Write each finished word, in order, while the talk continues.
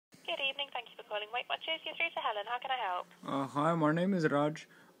Good evening. Thank you for calling WeightWatchers. You're through to Helen. How can I help? Hi, my name is Raj.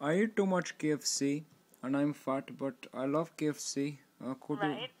 I eat too much KFC and I'm fat, but I love KFC.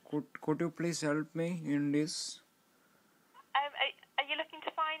 Could you please help me in this? Are you looking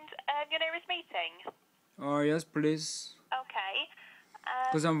to find your nearest meeting? Yes, please. Okay.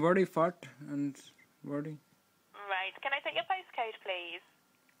 Because I'm very fat and very. Right. Can I take your postcode, please?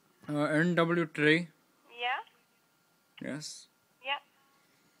 NW3. Yeah? Yes. Yeah.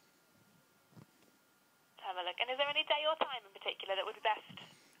 Let's have a look. And is there any day or time in particular that would be best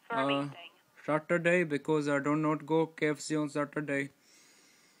for a meeting? Saturday, because I do not go KFC on Saturday.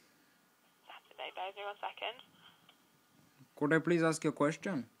 Saturday. Bear with me 1 second. Could I please ask you a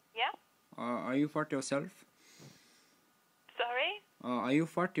question? Yeah? Are you fat yourself? Sorry? Are you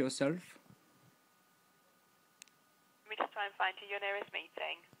fat yourself? Let me just try and find you your nearest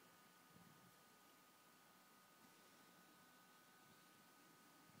meeting.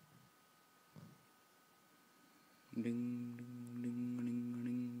 Ding, ding, ding, ding,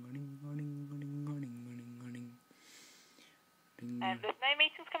 ding, ding, ding, ding, ding. There's no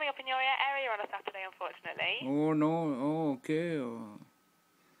meetings coming up in your area on a Saturday, unfortunately. Oh no, oh, okay.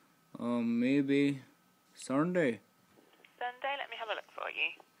 Maybe Sunday. Sunday, let me have a look for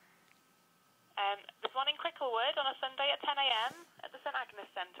you. There's one in Cricklewood on a Sunday at 10 a.m. at the St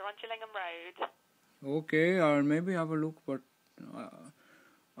Agnes Centre on Gillingham Road. Okay, I'll maybe have a look, but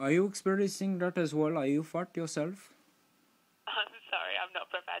are you experiencing that as well? Are you fat yourself? I'm sorry, I'm not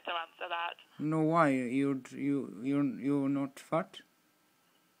prepared to answer that. No, why? You're not fat?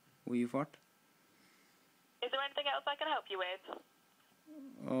 Were you fat? Is there anything else I can help you with?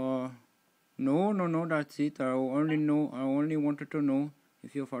 No, that's it. I only wanted to know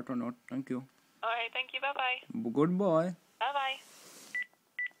if you're fat or not. Thank you. Alright, thank you, bye-bye. Goodbye. Bye-bye.